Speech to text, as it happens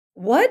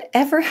What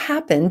ever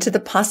happened to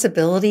the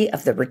possibility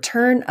of the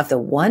return of the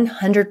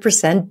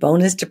 100%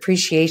 bonus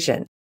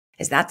depreciation?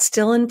 Is that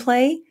still in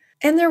play?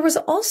 And there was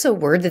also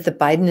word that the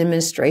Biden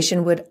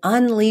administration would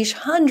unleash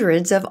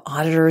hundreds of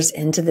auditors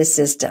into the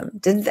system.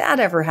 Did that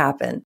ever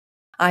happen?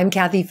 I'm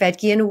Kathy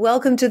Fettke, and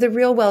welcome to the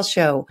RealWealth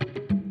Show.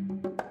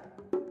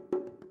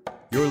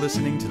 You're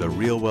listening to the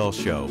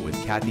RealWealth Show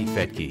with Kathy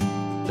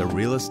Fettke, the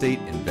real estate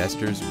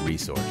investor's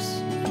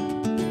resource.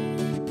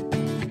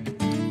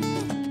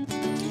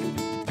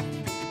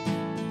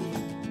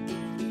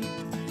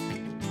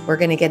 We're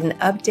going to get an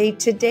update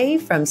today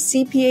from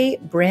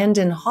CPA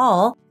Brandon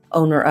Hall,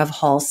 owner of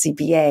Hall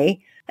CPA,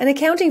 an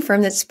accounting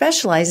firm that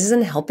specializes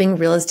in helping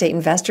real estate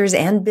investors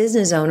and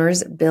business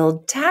owners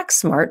build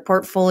tax-smart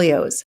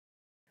portfolios.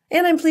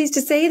 And I'm pleased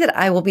to say that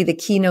I will be the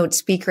keynote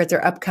speaker at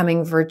their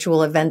upcoming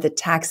virtual event, the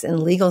Tax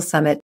and Legal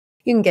Summit.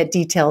 You can get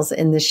details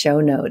in the show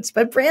notes.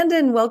 But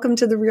Brandon, welcome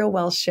to the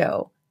RealWealth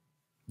Show.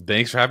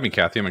 Thanks for having me,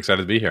 Kathy. I'm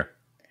excited to be here.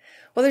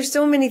 Well, there's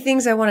so many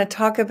things I want to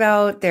talk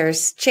about.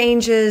 There's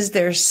changes.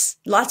 There's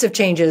lots of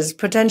changes,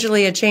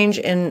 potentially a change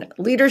in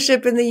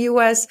leadership in the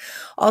U.S.,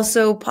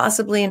 also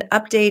possibly an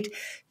update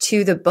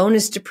to the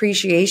bonus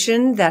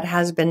depreciation that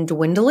has been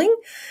dwindling.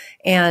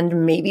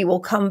 And maybe we'll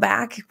come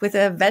back with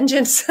a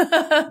vengeance.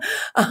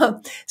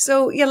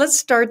 So let's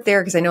start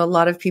there because I know a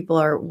lot of people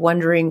are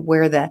wondering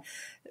where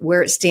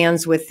it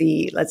stands with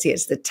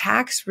it's the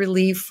Tax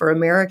Relief for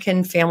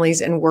American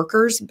Families and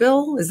Workers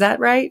bill. Is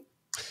that right?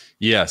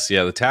 Yes.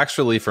 Yeah. The Tax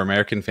Relief for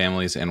American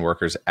Families and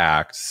Workers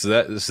Act.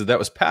 So that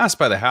was passed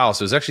by the House.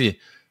 It was actually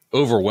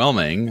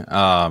overwhelmingly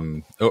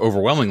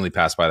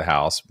passed by the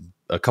House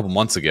a couple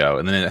months ago.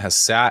 And then it has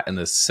sat in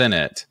the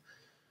Senate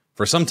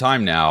for some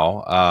time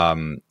now.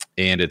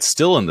 And it's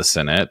still in the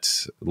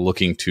Senate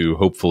looking to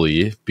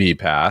hopefully be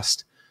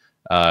passed.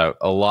 A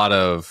lot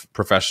of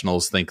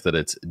professionals think that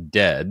it's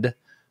dead.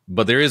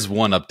 But there is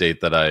one update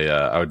that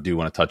I do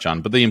want to touch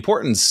on. But the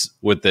importance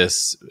with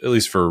this, at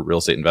least for real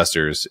estate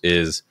investors,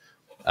 is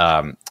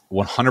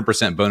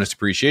 100% bonus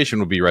depreciation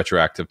will be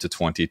retroactive to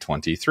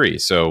 2023.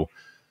 So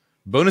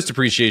bonus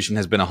depreciation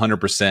has been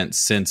 100%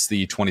 since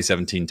the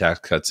 2017 Tax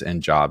Cuts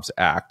and Jobs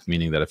Act,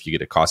 meaning that if you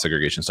get a cost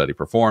segregation study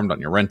performed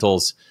on your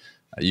rentals,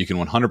 you can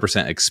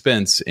 100%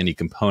 expense any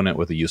component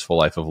with a useful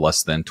life of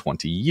less than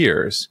 20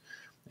 years.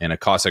 In a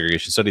cost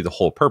segregation study, the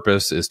whole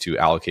purpose is to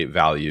allocate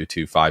value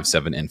to 5,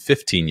 7, and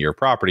 15-year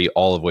property,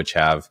 all of which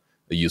have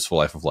a useful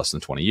life of less than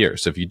 20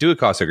 years. So if you do a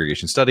cost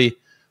segregation study,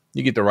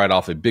 you get to write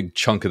off a big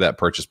chunk of that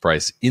purchase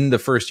price in the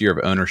first year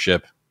of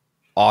ownership.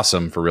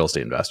 Awesome for real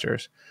estate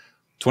investors.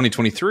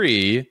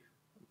 2023,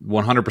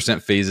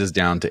 100% phases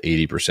down to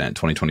 80%.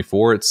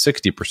 2024, it's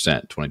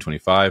 60%.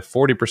 2025,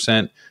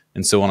 40%,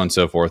 and so on and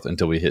so forth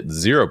until we hit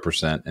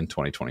 0% in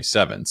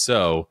 2027.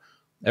 So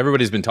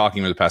everybody's been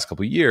talking over the past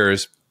couple of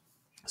years,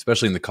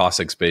 especially in the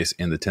cost seg space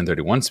and the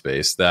 1031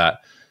 space,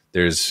 that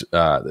there's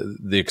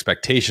the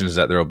expectation is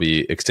that there will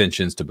be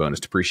extensions to bonus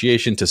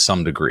depreciation to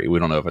some degree. We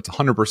don't know if it's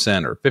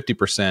 100% or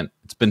 50%.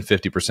 It's been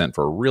 50%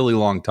 for a really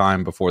long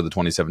time before the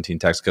 2017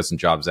 Tax Cuts and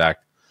Jobs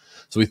Act.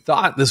 So we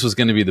thought this was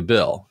going to be the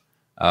bill.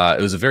 It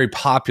was a very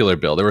popular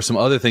bill. There were some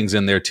other things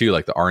in there too,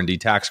 like the R&D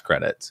tax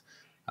credits.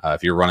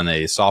 If you're running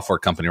a software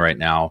company right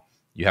now,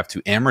 you have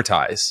to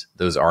amortize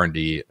those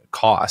R&D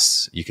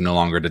costs. You can no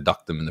longer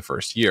deduct them in the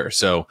first year.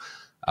 So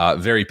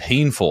very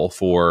painful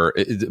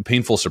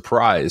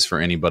surprise for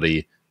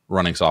anybody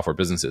running software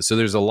businesses. So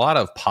there's a lot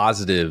of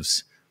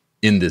positives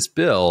in this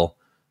bill,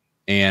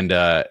 and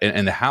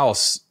the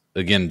House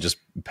again just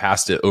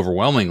passed it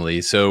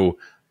overwhelmingly. So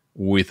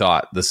we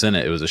thought the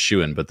Senate, it was a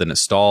shoo-in, but then it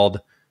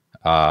stalled.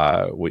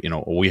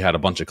 We had a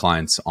bunch of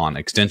clients on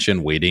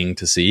extension waiting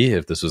to see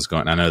if this was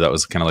going. I know that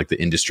was kind of like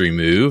the industry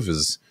move.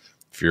 Is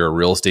if you're a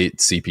real estate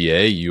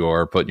CPA, you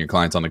are putting your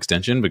clients on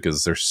extension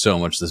because there's so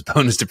much this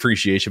bonus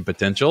depreciation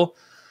potential.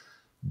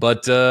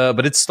 But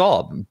it's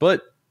stalled.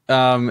 But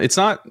it's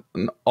not,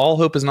 all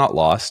hope is not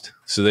lost.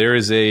 So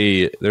there's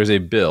a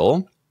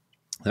bill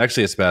that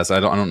actually has passed.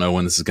 I don't know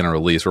when this is going to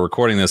release. We're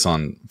recording this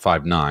on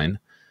 5/9,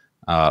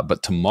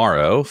 but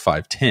tomorrow,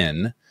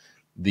 5/10,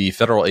 the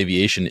Federal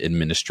Aviation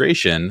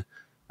Administration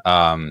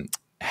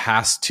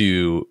has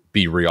to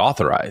be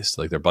reauthorized.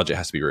 Like their budget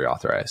has to be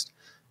reauthorized,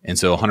 and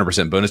so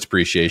 100% bonus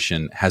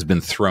depreciation has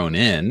been thrown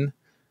in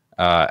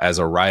as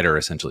a rider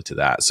essentially to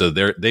that. So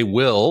they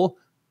will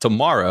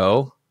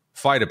tomorrow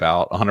fight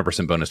about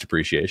 100% bonus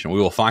depreciation. We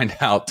will find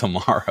out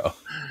tomorrow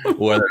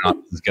whether or not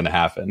this is going to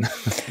happen.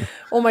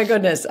 Oh my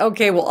goodness.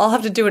 Okay. Well, I'll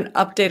have to do an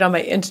update on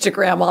my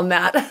Instagram on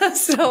that.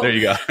 So there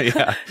you go.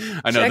 Yeah.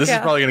 I know this is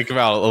probably going to come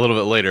out a little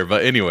bit later,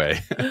 but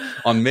anyway,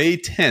 on May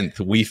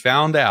 10th, we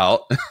found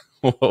out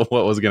what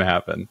was going to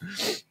happen.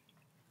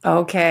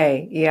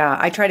 Okay. Yeah.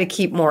 I try to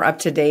keep more up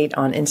to date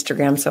on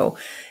Instagram. So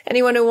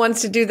anyone who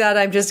wants to do that,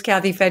 I'm just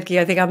Kathy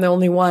Fettke. I think I'm the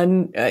only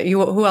one.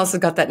 Who else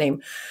has got that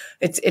name?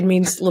 It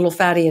means little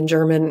fatty in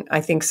German.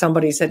 I think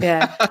somebody said,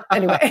 yeah.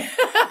 Anyway.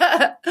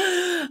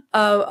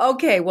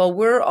 Okay. Well,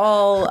 we're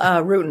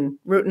all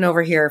rooting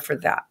over here for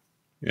that.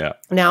 Yeah.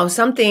 Now,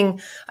 something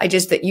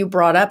that you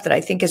brought up that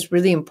I think is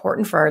really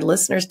important for our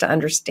listeners to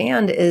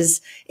understand is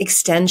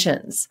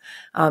extensions.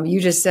 You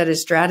just said a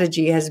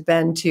strategy has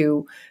been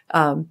to,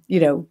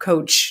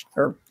 coach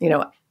or,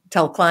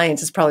 tell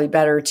clients it's probably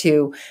better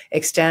to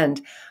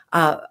extend.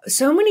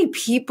 So many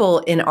people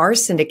in our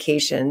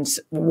syndications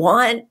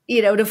want,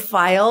 to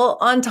file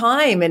on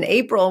time in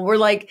April. We're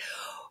like,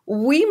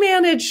 we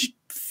manage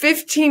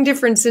 15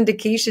 different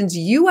syndications.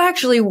 You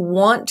actually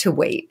want to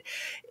wait.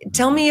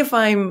 Tell me if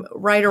I'm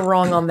right or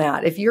wrong on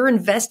that. If you're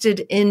invested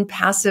in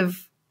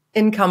passive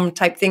income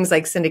type things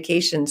like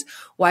syndications,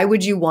 why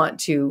would you want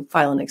to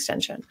file an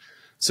extension?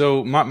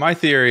 So my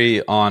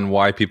theory on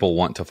why people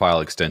want to file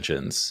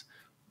extensions,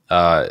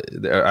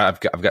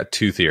 I've got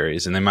two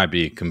theories, and they might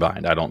be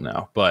combined. I don't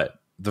know. But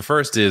the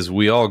first is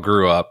we all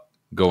grew up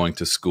going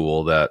to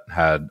school that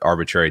had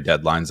arbitrary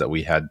deadlines that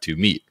we had to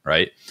meet,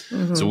 right?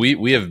 Mm-hmm. So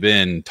we have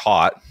been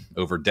taught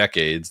over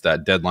decades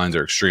that deadlines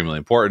are extremely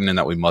important and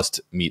that we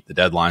must meet the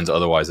deadlines.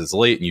 Otherwise, it's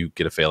late and you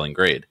get a failing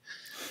grade.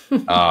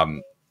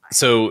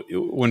 So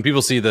when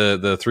people see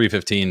the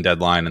 315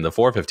 deadline and the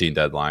 415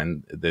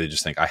 deadline, they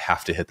just think, I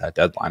have to hit that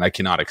deadline. I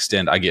cannot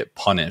extend. I get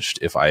punished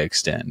if I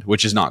extend,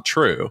 which is not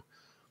true.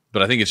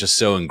 But I think it's just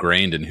so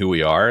ingrained in who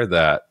we are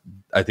that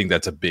I think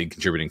that's a big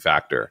contributing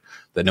factor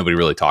that nobody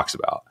really talks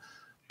about.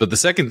 But the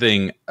second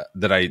thing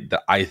that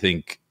I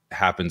think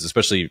happens,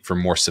 especially for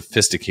more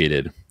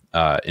sophisticated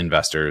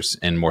investors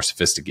and more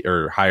sophisticated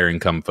or higher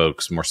income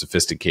folks, more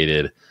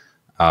sophisticated,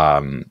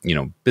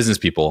 business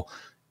people,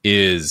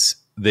 is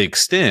they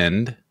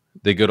extend.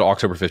 They go to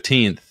October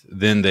 15th,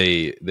 then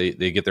they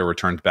get their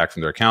returns back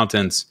from their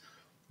accountants.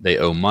 They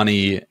owe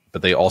money,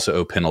 but they also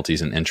owe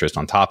penalties and interest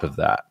on top of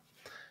that.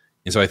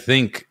 And so I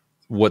think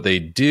what they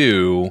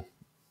do,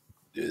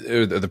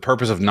 the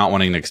purpose of not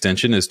wanting an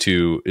extension is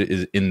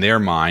in their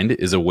mind,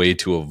 is a way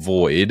to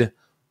avoid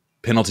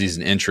penalties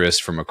and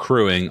interest from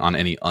accruing on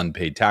any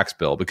unpaid tax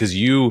bill. Because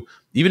even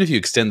if you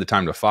extend the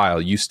time to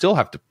file, you still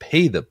have to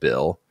pay the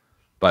bill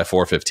by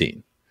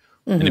 4/15.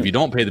 Mm-hmm. And if you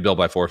don't pay the bill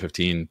by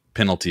 4/15,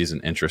 penalties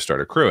and interest start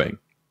accruing.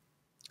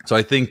 So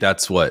I think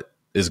that's what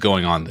is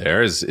going on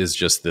there is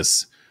just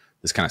this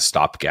kind of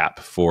stopgap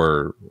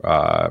for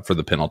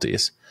the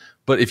penalties.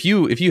 But if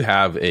you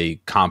have a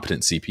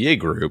competent CPA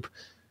group,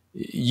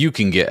 you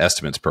can get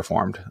estimates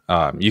performed.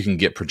 You can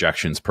get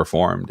projections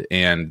performed,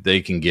 and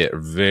they can get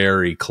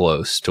very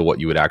close to what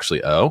you would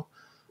actually owe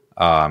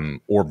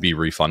or be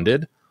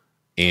refunded.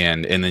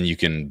 And then you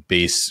can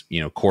base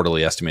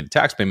quarterly estimated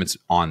tax payments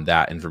on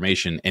that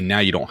information. And now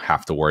you don't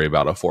have to worry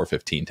about a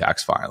 4/15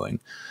 tax filing.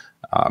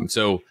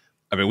 So,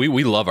 I mean,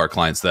 we love our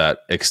clients that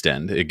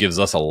extend. It gives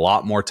us a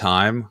lot more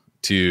time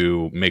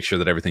to make sure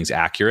that everything's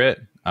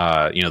accurate.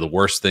 The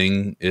worst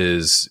thing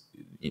is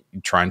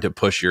trying to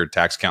push your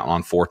tax accountant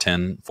on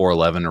 410,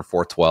 411, or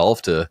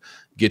 412 to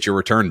get your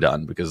return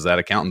done, because that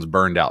accountant's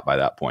burned out by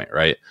that point,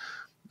 right?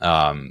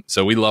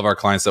 So we love our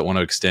clients that want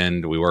to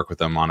extend. We work with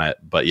them on it.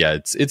 But yeah,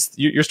 it's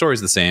your story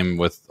is the same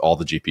with all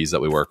the GPs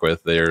that we work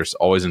with. There's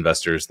always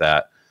investors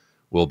that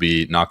will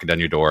be knocking down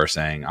your door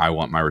saying, I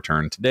want my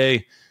return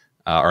today,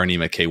 or I need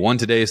my K1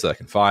 today so that I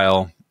can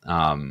file.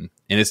 And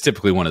it's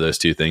typically one of those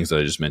two things that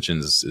I just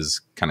mentioned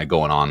is kind of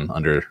going on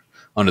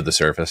under the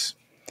surface.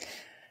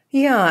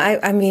 Yeah,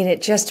 I mean,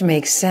 it just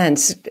makes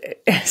sense.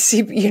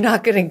 You're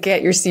not going to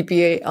get your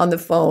CPA on the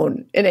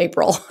phone in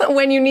April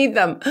when you need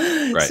them.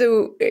 Right.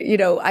 So,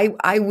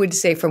 I would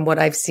say from what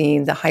I've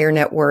seen, the higher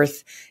net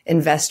worth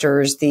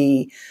investors,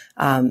 the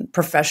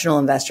professional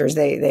investors,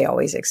 they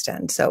always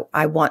extend. So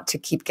I want to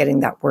keep getting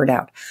that word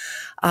out.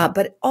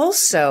 But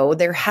also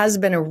there has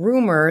been a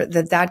rumor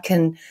that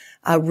can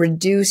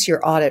reduce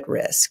your audit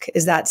risk.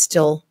 Is that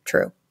still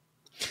true?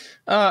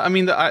 I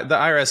mean, the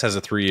IRS has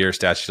a 3-year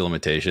statute of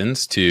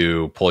limitations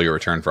to pull your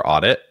return for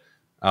audit.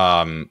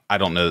 I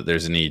don't know that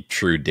there's any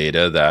true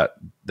data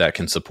that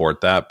can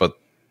support that, but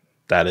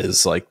that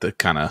is like the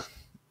kind of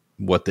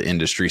what the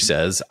industry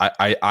says.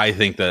 I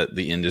think that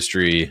the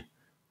industry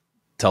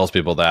tells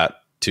people that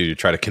to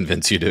try to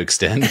convince you to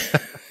extend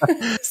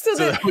so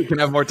that we can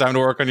have more time to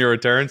work on your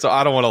return. So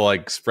I don't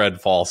want to spread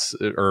false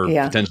or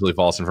potentially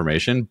false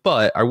information,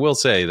 but I will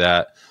say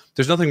that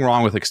there's nothing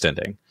wrong with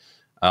extending.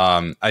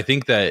 I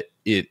think that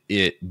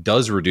it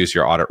does reduce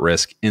your audit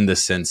risk in the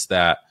sense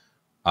that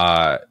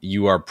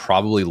you are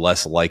probably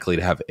less likely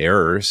to have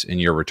errors in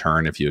your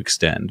return if you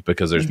extend,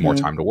 because there's more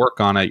time to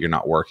work on it. You're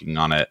not working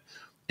on it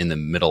in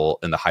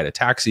the height of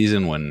tax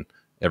season when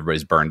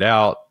everybody's burned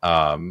out.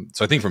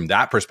 So I think from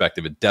that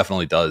perspective, it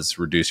definitely does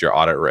reduce your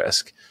audit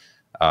risk.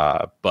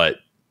 But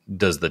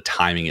does the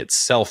timing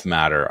itself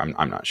matter?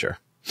 I'm not sure.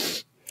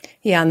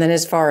 Yeah. And then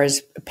as far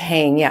as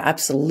paying,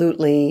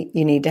 absolutely.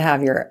 You need to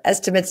have your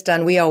estimates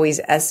done. We always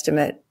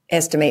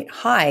estimate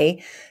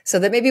high so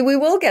that maybe we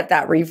will get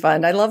that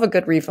refund. I love a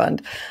good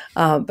refund.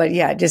 But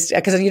yeah, just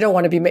because you don't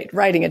want to be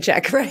writing a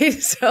check, right?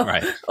 So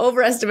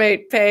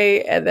overestimate,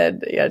 pay, and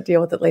then deal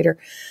with it later.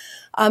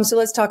 So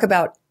let's talk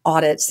about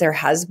audits. There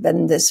has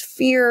been this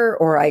fear,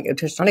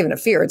 it's not even a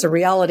fear, it's a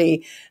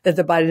reality that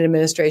the Biden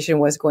administration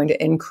was going to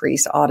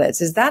increase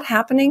audits. Is that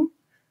happening?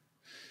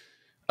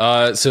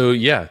 So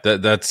yeah,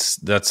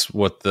 that's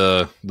what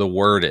the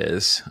word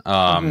is.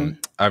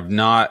 I've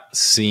not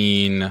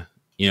seen,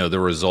 the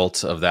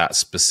results of that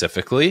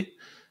specifically.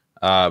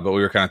 But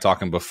we were kind of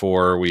talking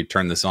before we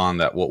turned this on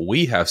that what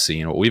we have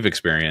seen, what we've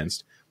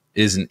experienced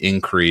is an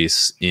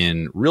increase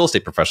in real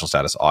estate professional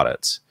status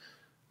audits.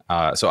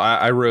 So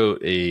I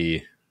wrote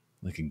a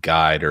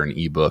guide or an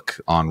ebook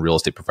on real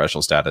estate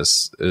professional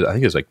status. I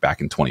think it was like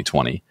back in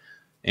 2020.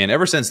 And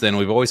ever since then,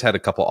 we've always had a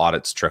couple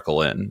audits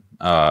trickle in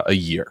a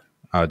year.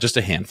 Just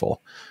a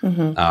handful.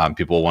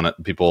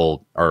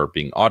 People are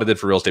being audited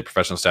for real estate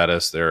professional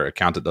status. Their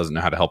accountant doesn't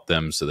know how to help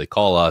them, so they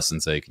call us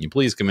and say, "Can you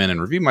please come in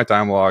and review my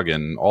time log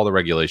and all the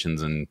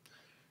regulations? And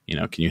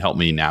can you help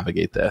me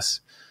navigate this?"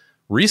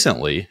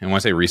 Recently, and when I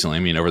say recently, I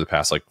mean over the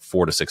past like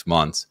 4 to 6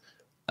 months,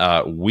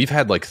 we've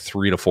had like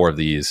 3 to 4 of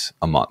these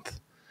a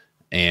month,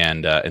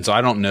 and so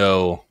I don't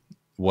know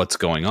what's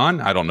going on.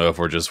 I don't know if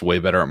we're just way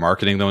better at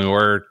marketing than we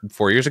were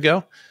 4 years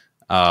ago.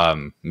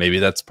 Maybe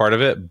that's part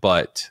of it,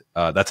 but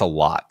that's a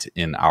lot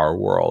in our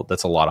world.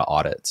 That's a lot of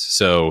audits.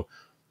 So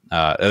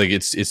I think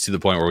it's to the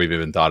point where we've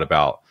even thought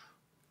about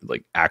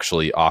like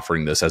actually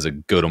offering this as a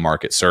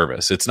go-to-market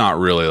service. It's not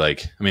really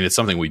it's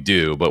something we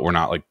do, but we're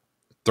not like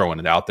throwing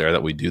it out there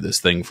that we do this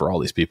thing for all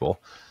these people.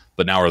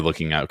 But now we're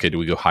looking at, okay, do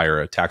we go hire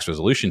a tax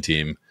resolution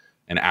team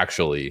and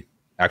actually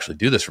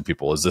do this for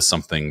people? Is this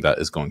something that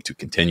is going to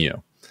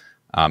continue?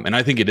 And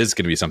I think it is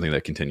going to be something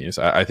that continues.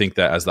 I think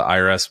that as the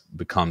IRS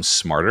becomes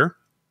smarter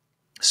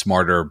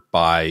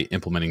by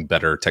implementing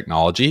better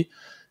technology,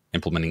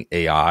 implementing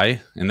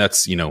AI, and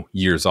that's,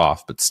 years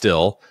off, but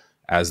still,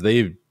 as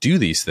they do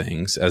these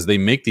things, as they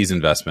make these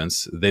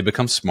investments, they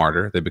become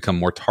smarter, they become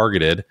more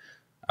targeted,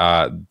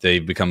 they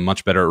become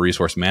much better at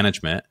resource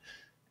management,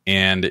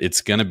 and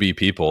it's going to be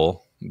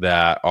people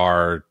that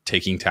are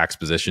taking tax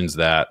positions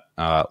that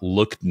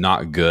look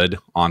not good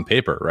on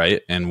paper,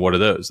 right? And what are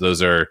those?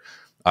 Those are,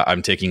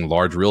 I'm taking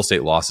large real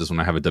estate losses when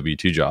I have a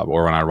W-2 job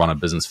or when I run a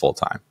business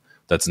full-time.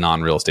 That's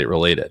non-real estate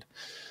related.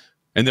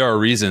 And there are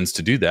reasons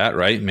to do that,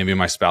 right? Maybe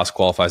my spouse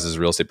qualifies as a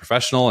real estate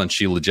professional and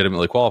she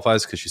legitimately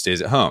qualifies because she stays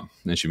at home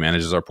and she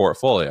manages our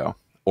portfolio.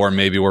 Or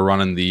maybe we're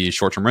running the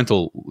short-term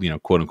rental,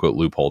 quote unquote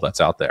loophole that's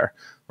out there.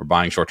 We're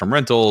buying short-term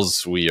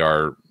rentals. We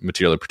are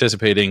materially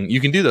participating. You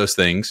can do those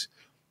things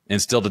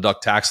and still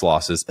deduct tax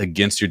losses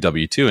against your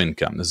W-2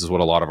 income. This is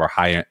what a lot of our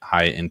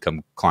high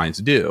income clients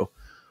do.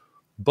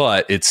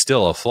 But it's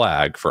still a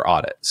flag for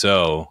audit.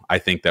 So I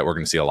think that we're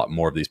going to see a lot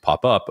more of these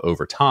pop up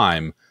over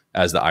time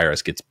as the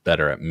IRS gets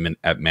better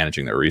at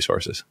managing their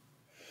resources.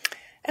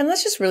 And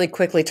let's just really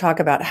quickly talk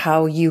about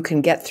how you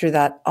can get through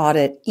that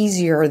audit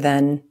easier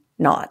than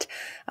not.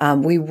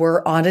 We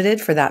were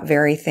audited for that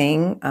very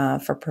thing,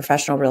 for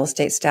professional real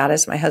estate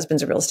status. My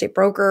husband's a real estate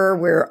broker.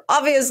 We're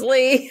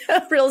obviously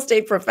real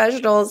estate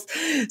professionals.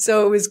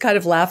 So it was kind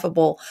of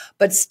laughable,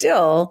 but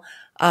still,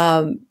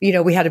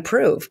 we had to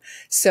prove.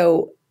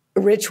 So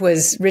Rich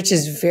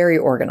is very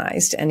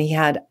organized and he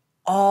had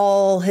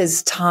all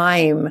his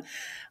time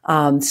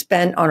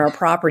spent on our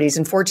properties.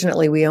 And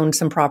fortunately, we owned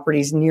some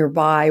properties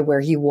nearby where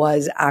he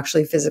was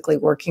actually physically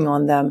working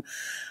on them.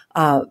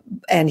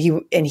 And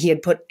he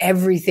had put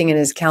everything in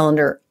his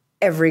calendar,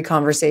 every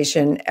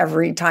conversation,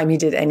 every time he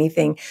did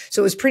anything.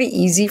 So it was pretty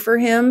easy for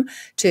him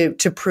to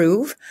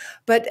prove.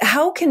 But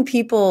how can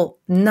people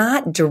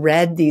not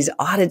dread these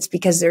audits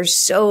because they're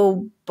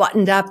so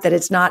buttoned up that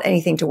it's not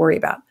anything to worry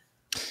about?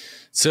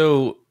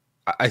 So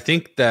I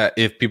think that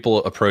if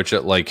people approach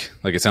it like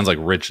it sounds like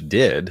Rich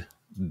did,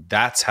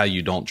 that's how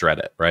you don't dread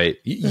it, right?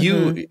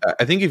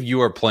 I think if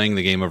you are playing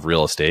the game of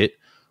real estate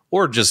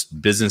or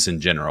just business in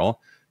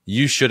general,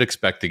 you should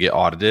expect to get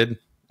audited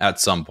at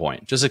some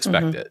point. Just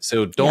expect it.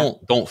 So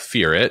don't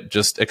fear it.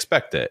 Just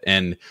expect it.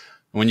 And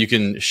when you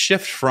can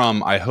shift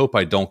from I hope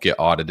I don't get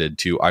audited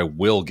to I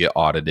will get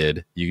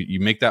audited,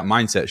 you make that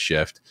mindset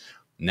shift.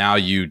 Now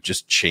you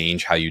just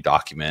change how you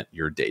document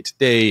your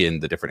day-to-day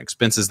and the different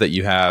expenses that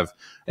you have.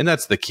 And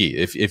that's the key.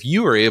 If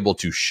you are able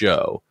to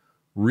show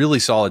really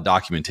solid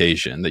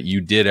documentation that you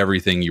did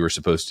everything you were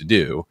supposed to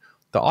do,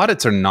 the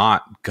audits are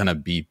not going to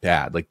be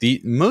bad. Like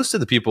most of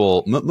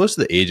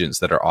the agents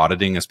that are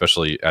auditing,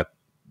 especially at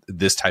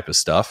this type of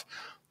stuff,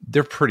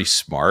 they're pretty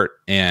smart.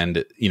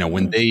 And,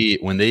 when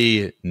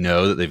they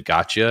know that they've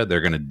got you,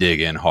 they're going to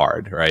dig in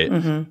hard. Right.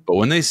 But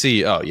when they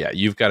see, oh yeah,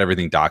 you've got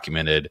everything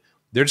documented,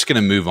 they're just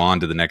going to move on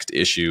to the next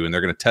issue and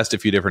they're going to test a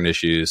few different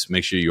issues,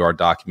 make sure you are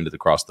documented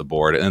across the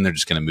board, and then they're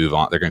just going to move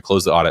on. They're going to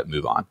close the audit,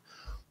 move on.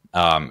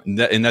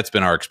 And that's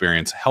been our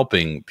experience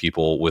helping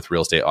people with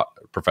real estate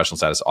professional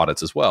status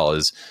audits as well.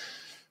 Is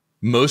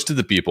most of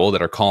the people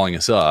that are calling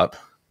us up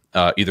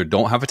either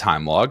don't have a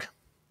time log,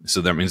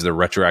 so that means they're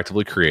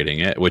retroactively creating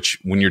it, which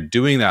when you're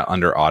doing that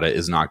under audit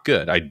is not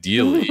good.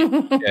 Ideally,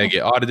 they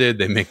get audited,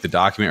 they make the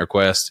document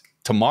request.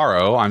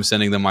 Tomorrow, I'm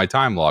sending them my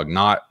time log,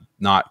 not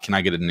can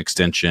I get an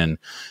extension?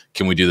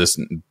 Can we do this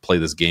and play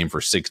this game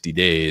for 60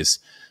 days?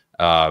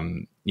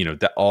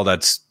 That all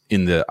that's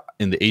in the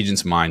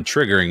agent's mind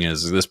triggering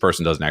is this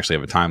person doesn't actually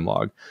have a time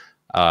log.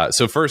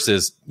 So first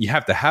is you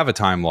have to have a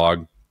time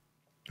log,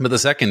 But the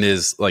second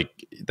is like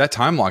that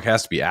time log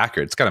has to be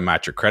accurate. It's got to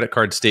match your credit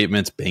card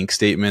statements, bank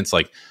statements.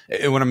 Like,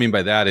 and what I mean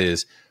by that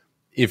is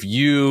if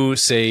you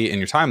say in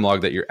your time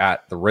log that you're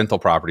at the rental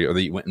property or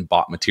that you went and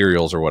bought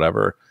materials or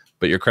whatever,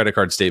 but your credit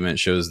card statement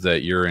shows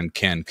that you're in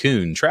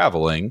Cancun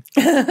traveling,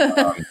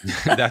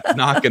 that's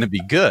not going to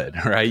be good,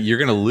 right? You're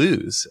going to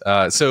lose.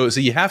 So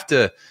you have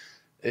to,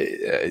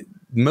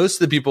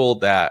 most of the people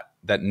that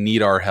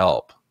need our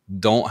help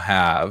don't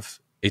have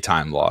a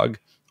time log,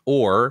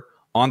 or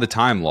on the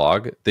time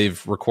log,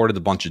 they've recorded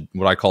a bunch of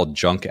what I call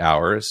junk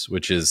hours,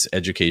 which is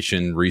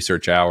education,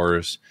 research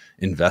hours,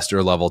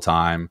 investor level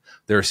time.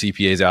 There are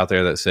CPAs out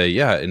there that say,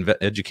 yeah,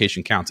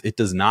 education counts. It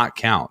does not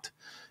count.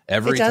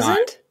 Every time. It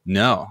doesn't?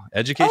 No.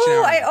 Education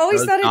hours I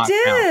always thought it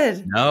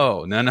did.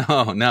 Count. No.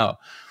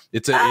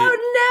 It's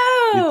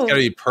got to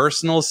be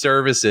personal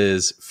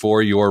services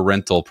for your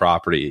rental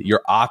property,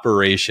 your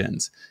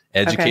operations.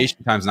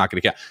 Education time is not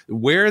going to count.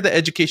 Where the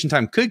education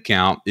time could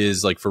count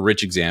is like for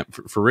Rich,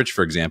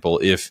 for example,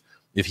 if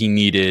he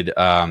needed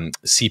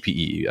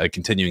CPE,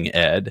 continuing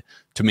ed,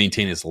 to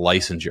maintain his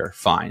licensure,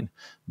 fine.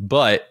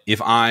 But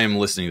if I'm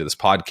listening to this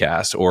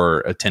podcast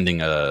or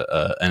attending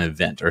an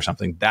event or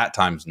something, that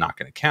time is not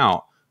going to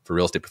count for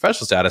real estate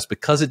professional status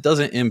because it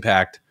doesn't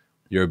impact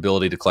your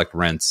ability to collect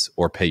rents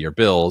or pay your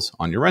bills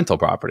on your rental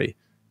property.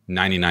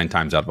 99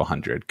 times out of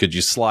 100. Could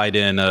you slide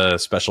in a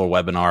special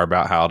webinar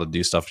about how to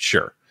do stuff?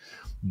 Sure.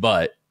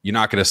 But you're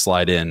not going to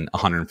slide in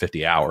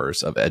 150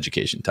 hours of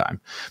education time.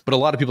 But a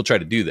lot of people try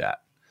to do that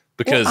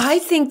because I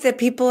think that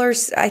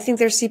there's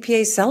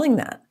CPAs selling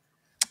that.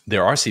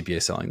 There are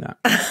CPAs selling that.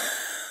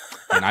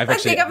 And I've I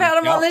think I've had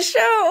them on the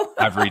show.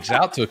 I've reached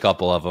out to a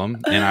couple of them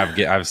and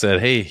I've said,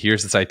 hey,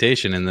 here's the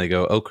citation. And they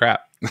go, oh,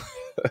 crap.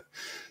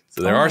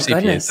 So there are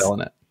CPAs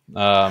selling it.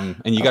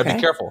 And you got to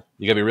be careful.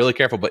 You got to be really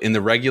careful. But in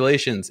the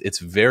regulations, it's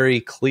very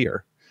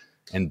clear.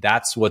 And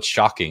that's what's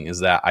shocking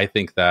is that I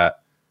think that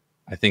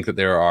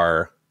there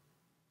are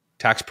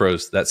tax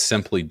pros that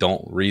simply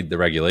don't read the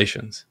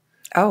regulations.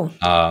 Oh.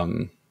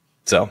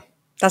 So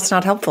that's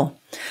not helpful.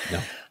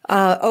 No.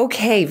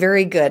 Okay,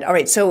 very good. All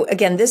right. So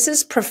again, this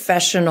is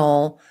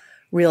professional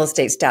real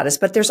estate status,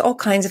 but there's all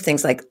kinds of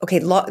things like,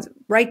 okay,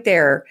 right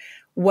there,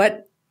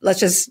 let's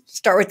just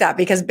start with that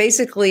because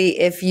basically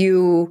if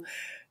you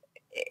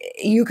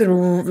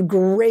can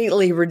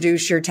greatly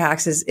reduce your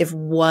taxes if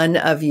one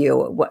of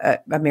you,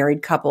 a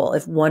married couple,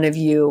 if one of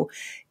you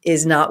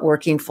is not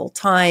working full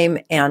time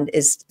and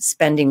is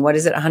spending,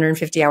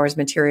 150 hours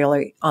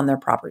materially on their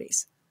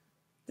properties.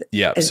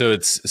 Yeah. So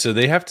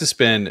they have to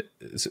spend,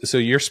 so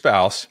your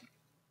spouse,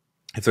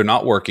 if they're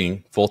not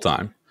working full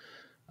time,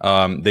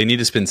 they need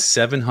to spend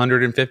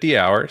 750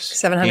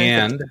 hours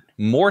and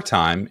more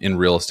time in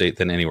real estate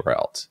than anywhere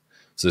else.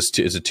 So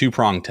it's a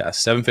two-pronged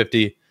test,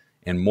 750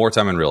 and more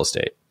time in real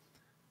estate.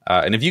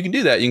 And if you can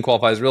do that, you can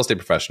qualify as a real estate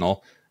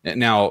professional.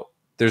 Now,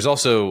 there's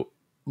also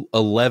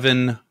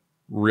 11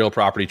 real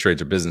property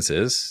trades or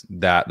businesses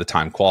that the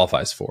time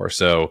qualifies for.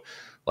 So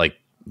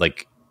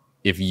like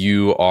if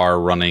you are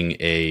running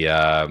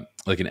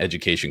like an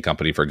education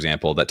company, for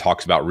example, that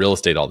talks about real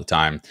estate all the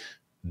time,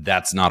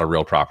 that's not a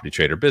real property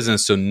trade or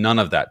business. So none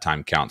of that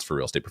time counts for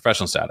real estate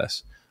professional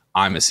status.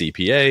 I'm a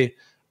CPA.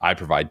 I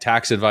provide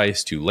tax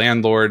advice to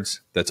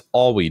landlords. That's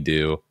all we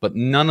do. But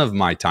none of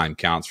my time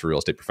counts for real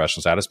estate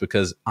professional status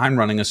because I'm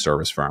running a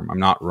service firm. I'm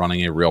not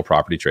running a real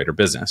property trade or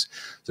business.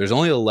 So there's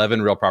only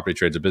 11 real property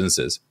trades or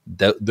businesses.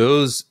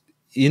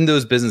 In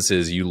those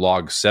businesses, you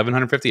log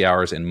 750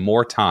 hours and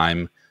more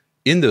time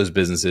in those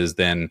businesses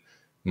than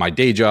my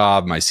day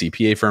job, my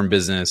CPA firm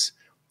business.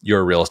 You're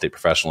a real estate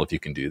professional if you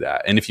can do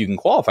that. And if you can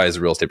qualify as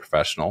a real estate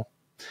professional,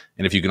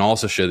 and if you can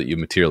also show that you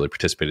materially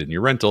participated in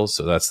your rentals,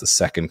 so that's the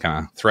second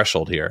kind of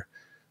threshold here.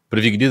 But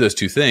if you can do those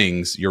two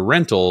things, your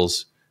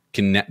rentals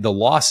the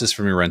losses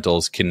from your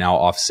rentals can now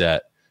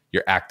offset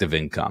your active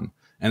income.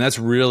 And that's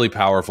really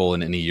powerful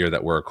in any year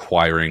that we're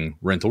acquiring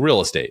rental real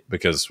estate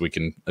because we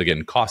can,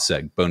 again, cost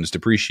seg, bonus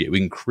depreciate. We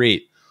can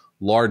create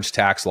large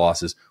tax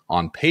losses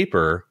on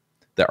paper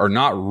that are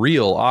not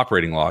real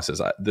operating losses.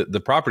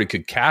 The property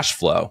could cash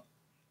flow,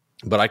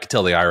 but I could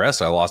tell the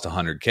IRS I lost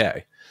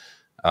 $100K.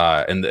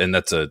 And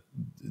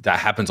that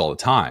happens all the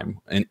time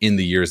in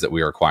the years that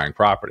we are acquiring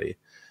property.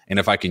 And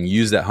if I can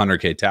use that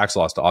 $100K tax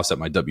loss to offset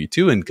my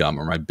W-2 income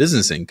or my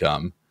business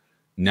income,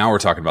 now we're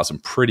talking about some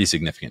pretty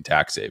significant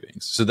tax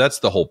savings. So that's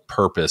the whole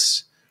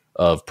purpose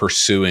of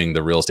pursuing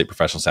the real estate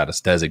professional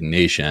status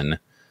designation,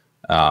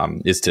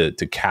 is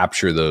to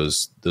capture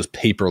those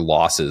paper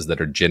losses that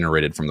are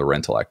generated from the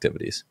rental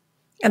activities.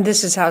 And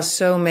this is how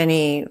so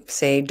many,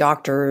 say,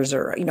 doctors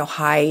or,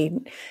 high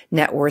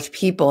net worth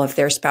people, if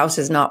their spouse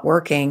is not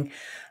working,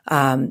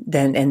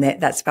 then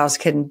that spouse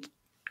can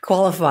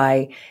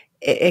qualify.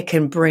 It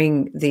can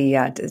bring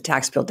the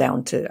tax bill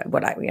down to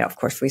what of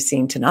course, we've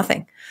seen to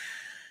nothing.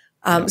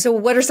 So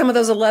what are some of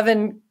those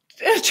 11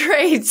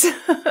 trades?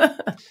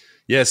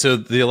 Yeah. So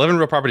the 11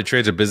 real property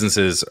trades or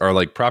businesses are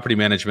like property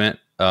management,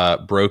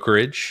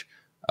 brokerage,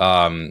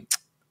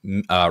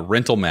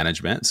 rental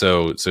management.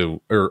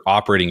 So or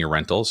operating your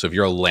rental. So if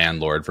you're a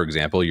landlord, for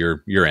example,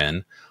 you're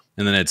in. And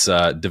And then it's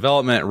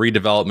development,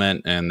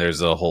 redevelopment, and there's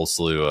a whole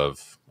slew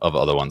of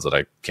other ones that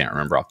I can't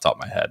remember off the top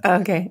of my head.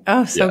 Okay.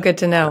 Oh, so good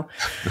to know.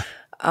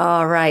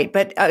 All right.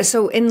 But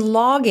so in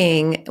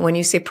logging, when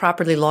you say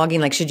properly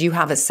logging, like, should you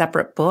have a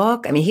separate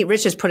book? I mean,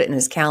 Rich just put it in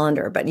his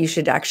calendar, but you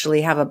should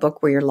actually have a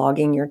book where you're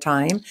logging your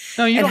time.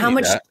 No, you and don't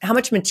need that. How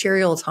much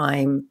material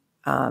time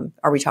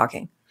are we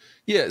talking?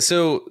 Yeah.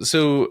 So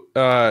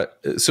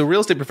real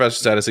estate professional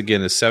status,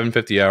 again, is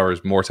 750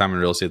 hours more time in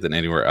real estate than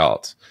anywhere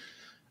else.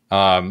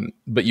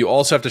 But you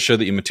also have to show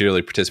that you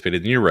materially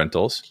participated in your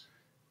rentals.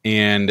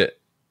 And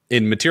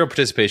in material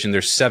participation,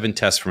 there's 7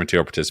 tests for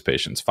material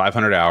participations: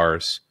 500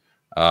 hours,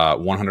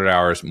 100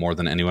 hours more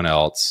than anyone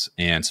else,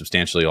 and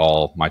substantially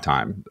all my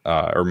time,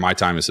 or my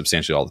time is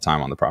substantially all the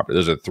time on the property.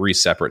 Those are 3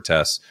 separate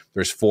tests.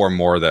 There's 4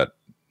 more that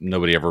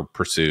nobody ever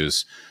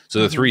pursues. So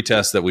the 3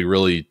 tests that we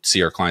really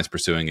see our clients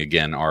pursuing,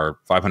 again, are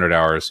 500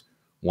 hours,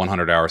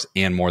 100 hours,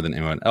 and more than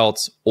anyone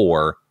else,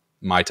 or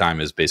my time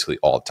is basically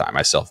all the time.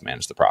 I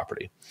self-manage the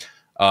property.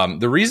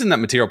 The reason that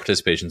material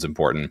participation is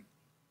important,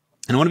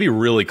 and I want to be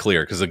really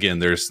clear, because again,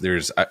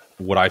 there's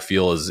what I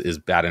feel is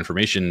bad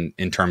information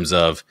in terms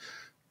of,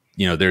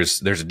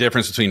 there's a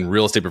difference between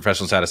real estate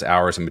professional status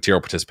hours and material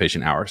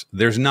participation hours.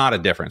 There's not a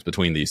difference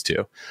between these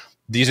two.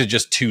 These are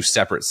just 2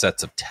 separate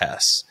sets of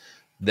tests.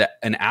 That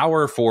an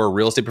hour for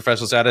real estate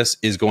professional status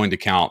is going to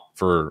count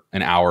for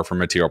an hour for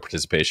material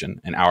participation.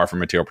 An hour for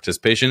material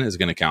participation is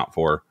going to count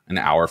for an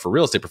hour for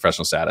real estate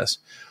professional status.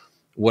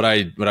 What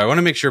I want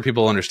to make sure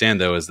people understand,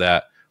 though, is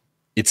that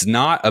it's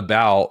not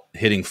about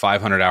hitting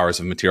 500 hours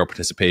of material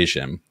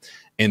participation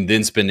and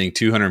then spending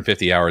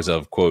 250 hours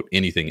of, quote,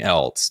 anything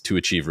else to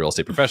achieve real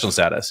estate professional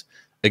status.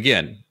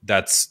 Again,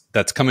 that's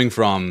coming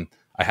from,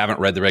 I haven't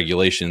read the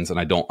regulations and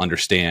I don't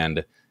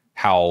understand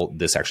how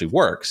this actually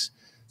works.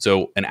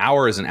 So an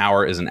hour is an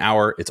hour is an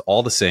hour. It's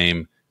all the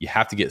same. You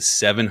have to get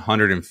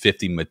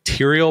 750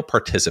 material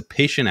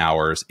participation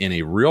hours in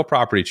a real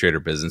property trader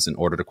business in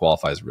order to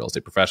qualify as a real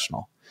estate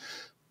professional.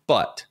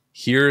 But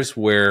here's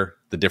where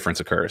the difference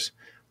occurs.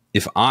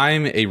 If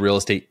I'm a real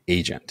estate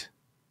agent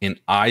and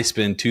I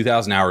spend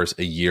 2,000 hours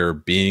a year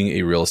being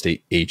a real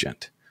estate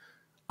agent,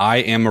 I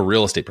am a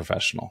real estate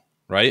professional,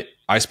 right?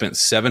 I spent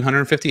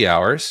 750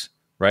 hours,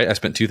 right? I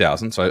spent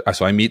 2,000. So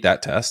I meet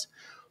that test.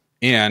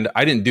 And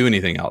I didn't do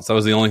anything else. That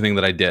was the only thing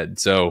that I did.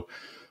 So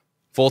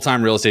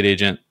full-time real estate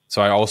agent.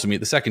 So I also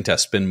meet the second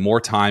test, spend more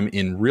time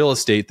in real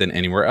estate than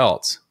anywhere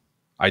else.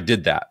 I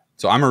did that.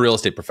 So I'm a real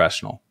estate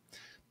professional.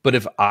 But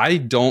if I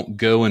don't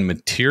go and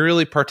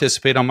materially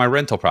participate on my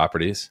rental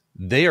properties,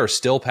 they are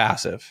still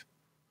passive.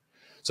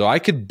 So I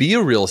could be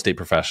a real estate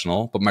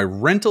professional, but my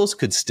rentals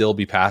could still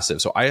be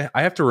passive. So I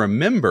have to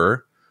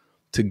remember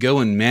to go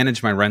and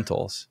manage my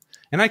rentals.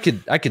 And I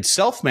could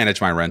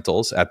self-manage my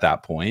rentals at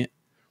that point.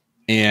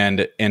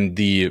 And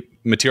the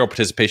material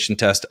participation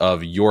test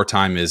of your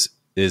time is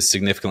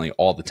significantly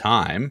all the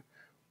time.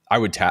 I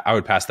would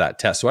pass that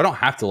test. So I don't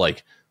have to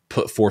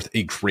put forth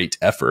a great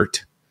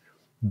effort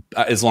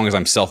as long as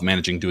I'm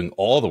self-managing, doing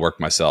all the work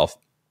myself.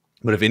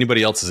 But if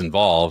anybody else is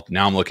involved,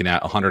 now I'm looking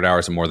at 100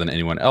 hours or more than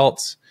anyone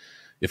else.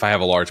 If I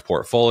have a large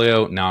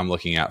portfolio, now I'm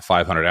looking at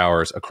 500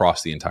 hours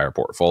across the entire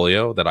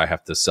portfolio that I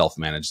have to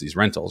self-manage these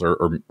rentals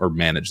or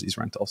manage these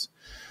rentals.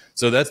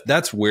 So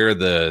that's where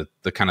the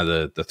kind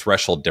of the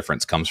threshold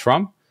difference comes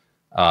from,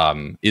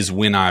 is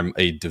when I'm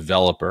a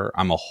developer,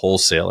 I'm a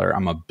wholesaler,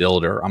 I'm a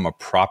builder, I'm a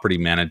property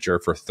manager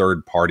for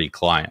third-party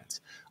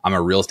clients, I'm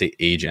a real estate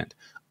agent.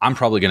 I'm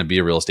probably going to be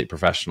a real estate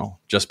professional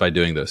just by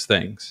doing those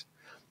things.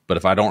 But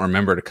if I don't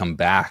remember to come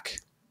back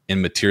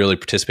and materially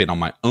participate on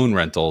my own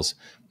rentals,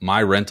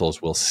 my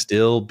rentals will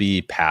still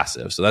be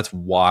passive. So that's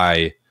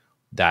why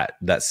that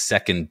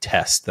second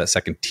test, that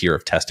second tier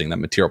of testing, that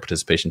material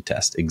participation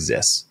test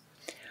exists.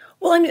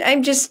 Well,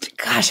 I'm just,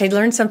 gosh, I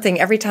learned something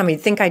every time. I'd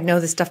think I'd know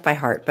this stuff by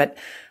heart, but,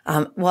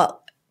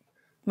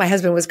 my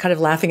husband was kind of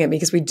laughing at me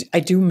because I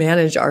do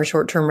manage our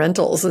short-term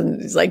rentals, and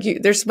he's like,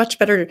 there's much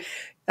better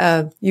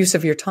use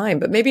of your time,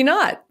 but maybe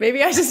not.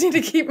 Maybe I just need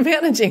to keep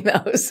managing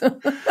those.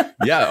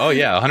 Yeah. Oh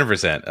yeah.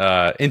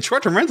 100%. And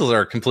short-term rentals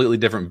are a completely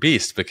different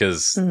beast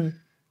because,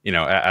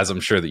 as I'm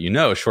sure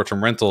that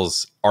short-term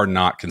rentals are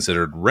not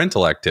considered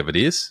rental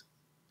activities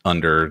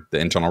under the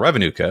Internal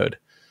Revenue Code.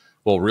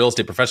 Well, real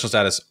estate professional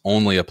status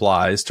only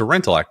applies to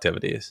rental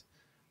activities.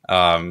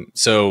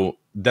 So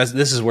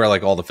this is where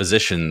all the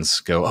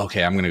physicians go,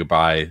 okay, I'm going to go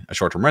buy a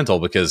short-term rental,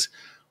 because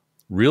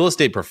real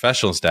estate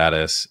professional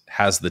status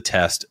has the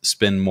test,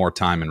 spend more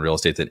time in real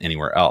estate than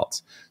anywhere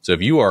else. So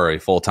if you are a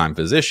full-time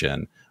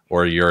physician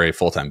or you're a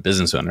full-time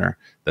business owner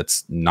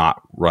that's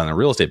not running a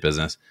real estate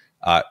business,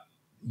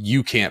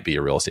 you can't be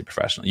a real estate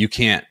professional. You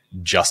can't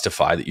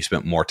justify that you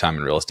spent more time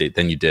in real estate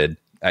than you did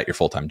at your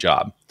full-time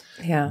job.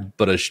 Yeah.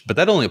 But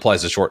that only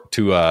applies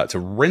to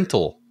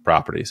rental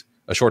properties.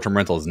 A short-term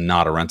rental is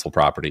not a rental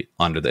property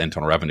under the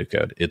Internal Revenue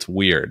Code. It's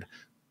weird,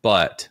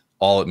 but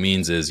all it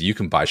means is you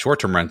can buy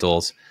short-term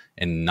rentals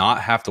and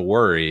not have to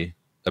worry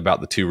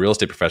about the 2 real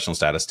estate professional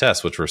status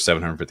tests, which were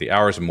 750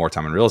 hours and more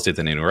time in real estate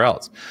than anywhere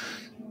else.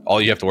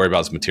 All you have to worry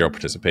about is material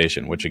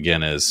participation, which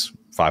again is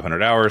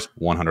 500 hours,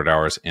 100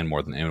 hours, and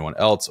more than anyone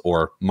else,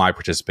 or my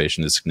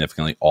participation is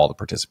significantly all the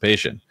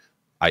participation,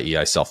 i.e.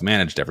 I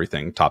self-managed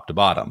everything top to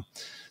bottom.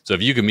 So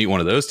if you can meet one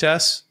of those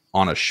tests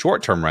on a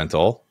short-term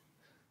rental,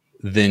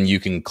 then you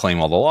can claim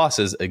all the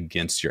losses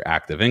against your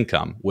active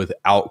income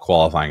without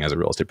qualifying as a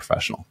real estate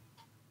professional.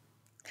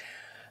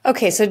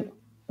 Okay, so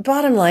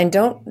bottom line,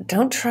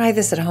 don't try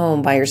this at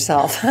home by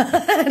yourself.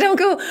 Don't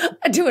go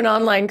do an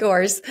online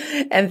course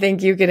and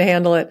think you can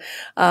handle it.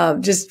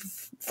 Just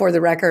for the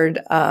record,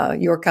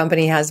 your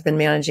company has been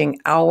managing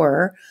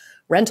our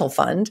rental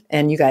fund,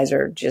 and you guys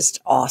are just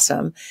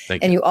awesome.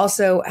 Thank and you. you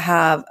also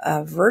have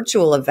a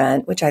virtual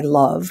event, which I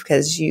love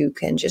because you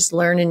can just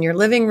learn in your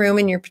living room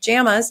in your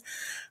pajamas.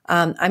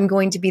 I'm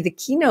going to be the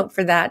keynote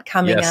for that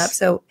coming up.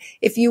 So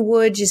if you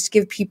would just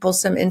give people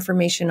some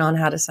information on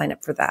how to sign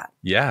up for that.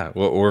 Yeah,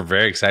 well, we're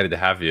very excited to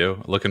have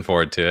you. Looking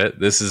forward to it.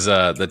 This is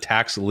the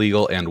Tax,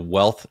 Legal, and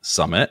Wealth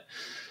Summit.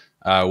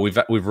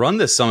 We've run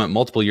this summit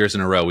multiple years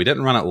in a row. We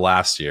didn't run it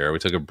last year. We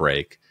took a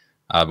break,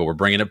 but we're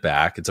bringing it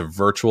back. It's a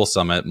virtual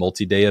summit,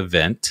 multi-day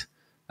event.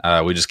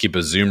 We just keep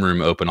a Zoom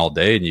room open all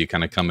day, and you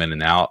kind of come in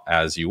and out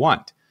as you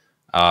want.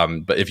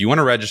 But if you want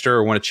to register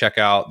or want to check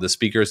out the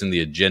speakers and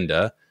the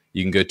agenda,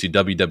 you can go to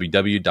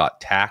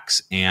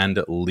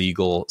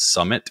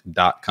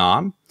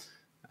www.taxandlegalsummit.com,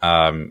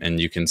 and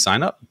you can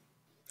sign up.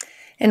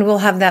 And we'll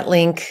have that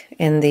link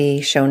in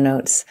the show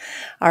notes.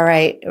 All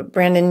right,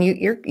 Brandon,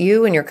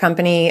 you and your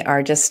company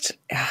are just,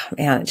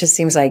 man, it just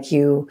seems like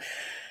you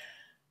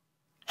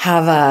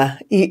have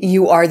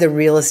you are the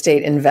real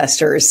estate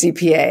investor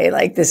CPA.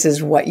 Like, this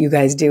is what you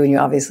guys do, and you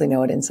obviously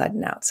know it inside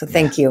and out. So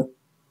thank you.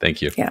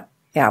 Thank you. Yeah.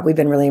 We've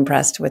been really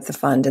impressed with the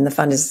fund, and the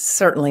fund is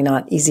certainly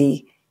not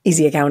easy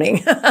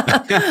accounting. All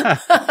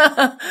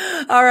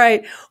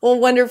right. Well,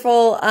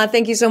 wonderful.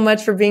 Thank you so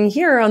much for being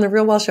here on the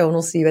Real Wealth Show, and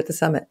we'll see you at the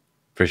summit.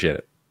 Appreciate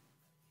it.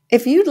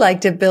 If you'd like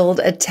to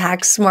build a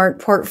tax smart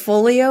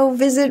portfolio,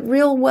 visit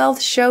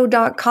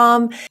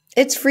realwealthshow.com.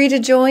 It's free to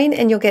join,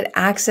 and you'll get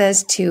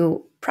access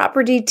to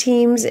property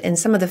teams in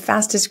some of the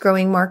fastest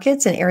growing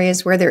markets and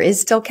areas where there is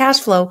still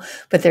cash flow,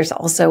 but there's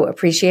also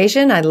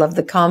appreciation. I love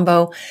the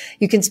combo.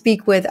 You can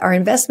speak with our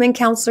investment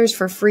counselors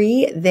for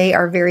free. They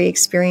are very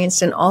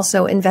experienced and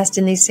also invest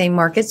in these same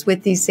markets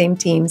with these same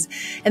teams.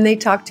 And they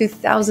talk to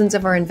thousands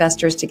of our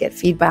investors to get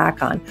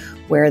feedback on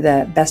where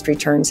the best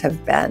returns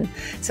have been.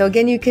 So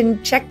again, you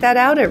can check that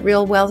out at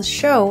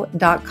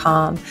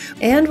realwealthshow.com.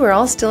 And we're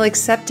all still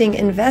accepting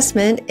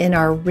investment in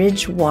our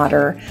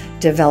Ridgewater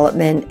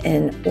development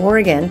in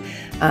Oregon.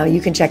 You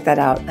can check that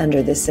out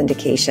under the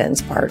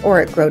syndications part or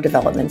at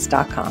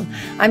growdevelopments.com.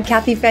 I'm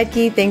Kathy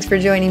Fettke. Thanks for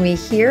joining me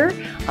here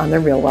on The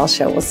Real Wealth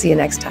Show. We'll see you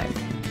next time.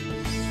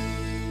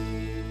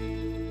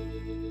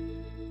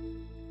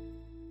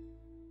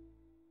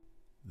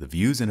 The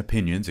views and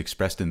opinions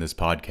expressed in this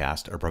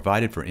podcast are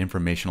provided for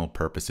informational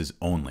purposes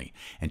only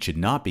and should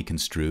not be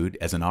construed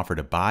as an offer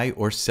to buy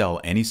or sell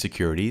any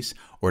securities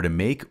or to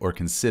make or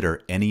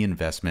consider any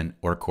investment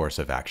or course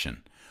of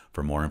action.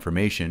 For more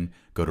information,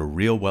 go to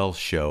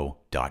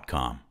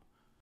realwealthshow.com.